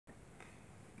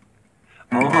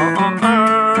You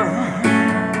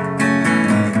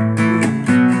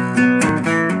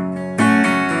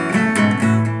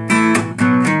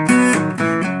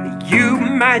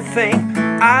might think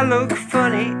I look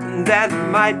funny, that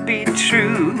might be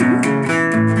true.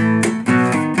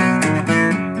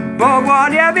 But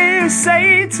whatever you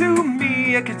say to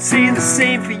me, I could say the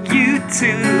same for you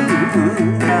too.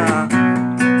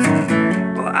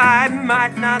 Well, I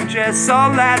might not dress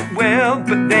all that well,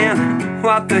 but then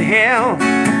what the hell?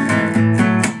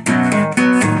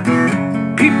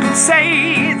 People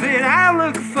say that I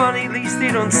look funny, at least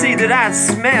they don't say that I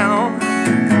smell.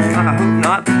 I hope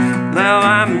not. Well,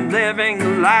 I'm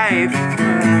living life.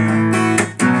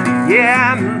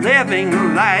 Yeah, I'm living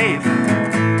life.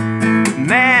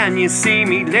 Man, you see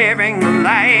me living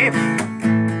life.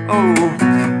 Oh,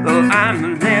 well,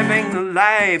 I'm living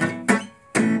life.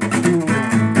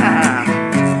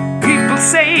 People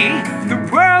say the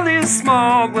world is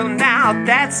small. Well, now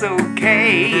that's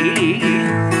okay,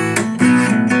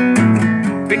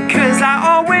 because I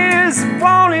always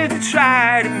wanted to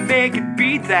try to make it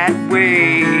be that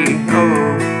way.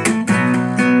 Oh,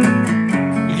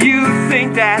 you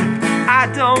think that I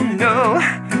don't know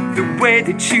the way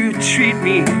that you treat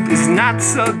me is not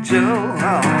so dull.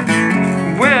 Oh,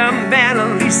 well, man,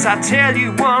 at least I tell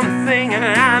you one thing, and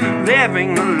I'm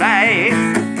living life.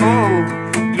 Oh,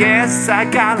 yes, I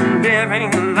got a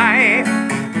living life.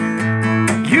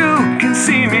 You can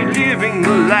see me living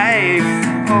life.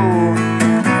 Oh,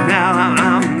 now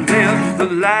I'm living the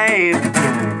life.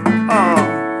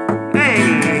 Oh,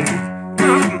 hey.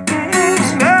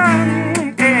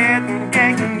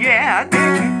 Yeah.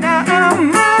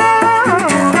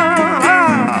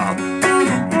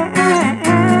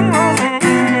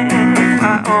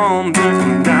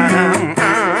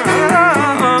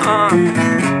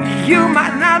 You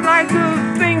might not like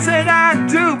the things that I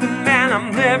do, but man,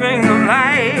 I'm living the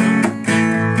life.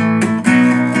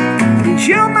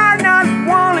 You might not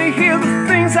want to hear the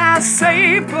things I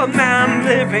say, but man, I'm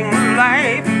living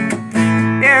life.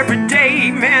 Every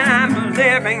day, man, I'm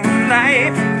living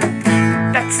life.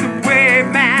 That's the way,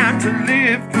 man, to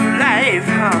live life.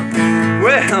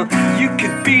 Well, you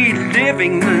could be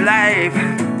living life.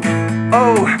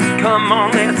 Oh, come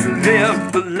on, let's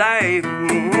live the life.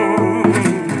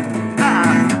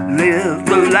 Live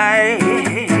the life.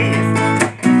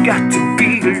 Got to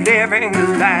be living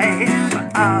life.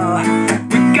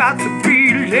 We got to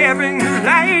be living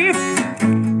life.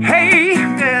 Hey,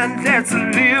 man, let's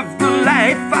live the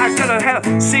life. I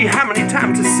gotta see how many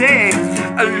times to say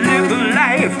live the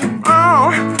life.